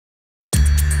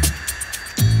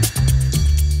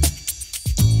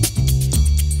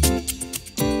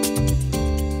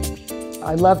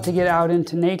I love to get out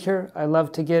into nature. I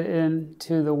love to get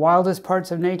into the wildest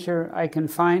parts of nature I can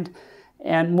find.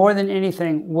 And more than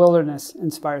anything, wilderness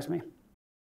inspires me.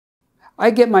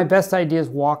 I get my best ideas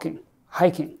walking,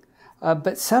 hiking,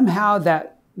 but somehow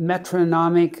that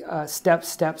metronomic step,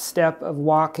 step, step of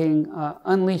walking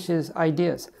unleashes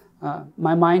ideas.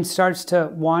 My mind starts to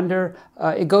wander.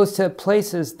 It goes to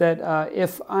places that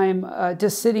if I'm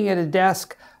just sitting at a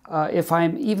desk, if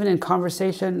I'm even in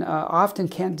conversation, often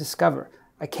can't discover.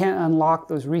 I can't unlock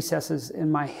those recesses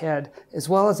in my head as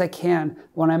well as I can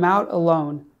when I'm out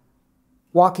alone,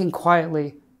 walking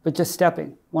quietly, but just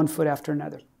stepping one foot after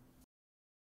another.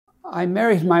 I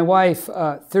married my wife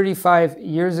 35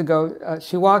 years ago.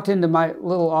 She walked into my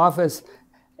little office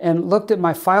and looked at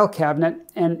my file cabinet,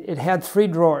 and it had 3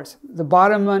 drawers. The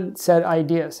bottom one said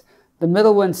ideas. The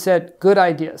middle one said good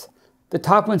ideas. The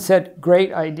top one said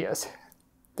great ideas.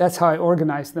 That's how I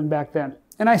organized them back then.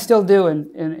 And I still do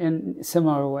in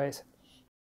similar ways.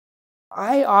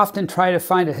 I often try to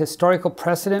find a historical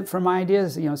precedent for my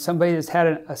ideas, somebody that's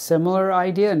had a similar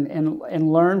idea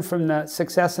and learn from the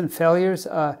success and failures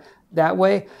that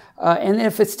way. And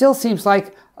if it still seems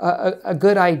like a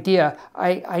good idea,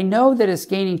 I know that it's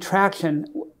gaining traction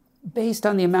based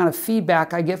on the amount of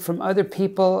feedback I get from other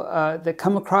people that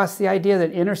come across the idea,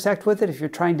 that intersect with it if you're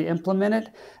trying to implement it.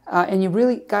 And you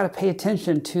really got to pay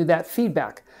attention to that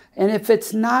feedback. And if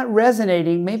it's not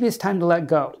resonating, maybe it's time to let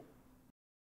go.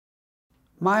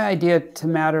 My idea to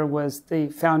Matter was the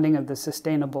founding of the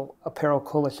Sustainable Apparel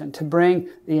Coalition, to bring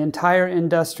the entire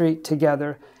industry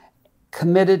together,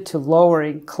 committed to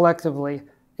lowering collectively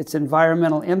its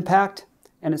environmental impact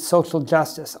and its social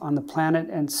justice on the planet,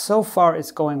 and so far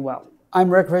it's going well.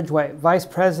 I'm Rick Ridgeway, Vice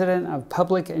President of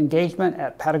Public Engagement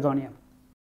at Patagonia.